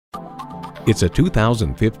It's a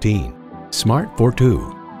 2015 Smart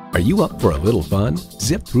Fortwo. Are you up for a little fun?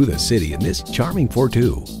 Zip through the city in this charming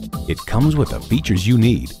Fortwo. It comes with the features you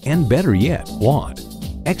need and, better yet, want.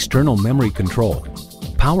 External memory control,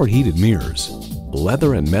 power heated mirrors,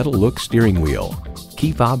 leather and metal look steering wheel,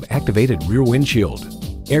 key fob activated rear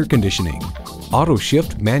windshield, air conditioning, auto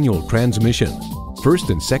shift manual transmission, first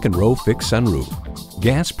and second row fixed sunroof,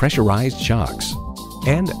 gas pressurized shocks,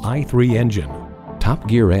 and i3 engine. Top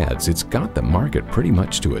Gear adds it's got the market pretty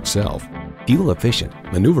much to itself. Fuel efficient,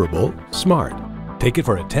 maneuverable, smart. Take it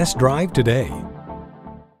for a test drive today.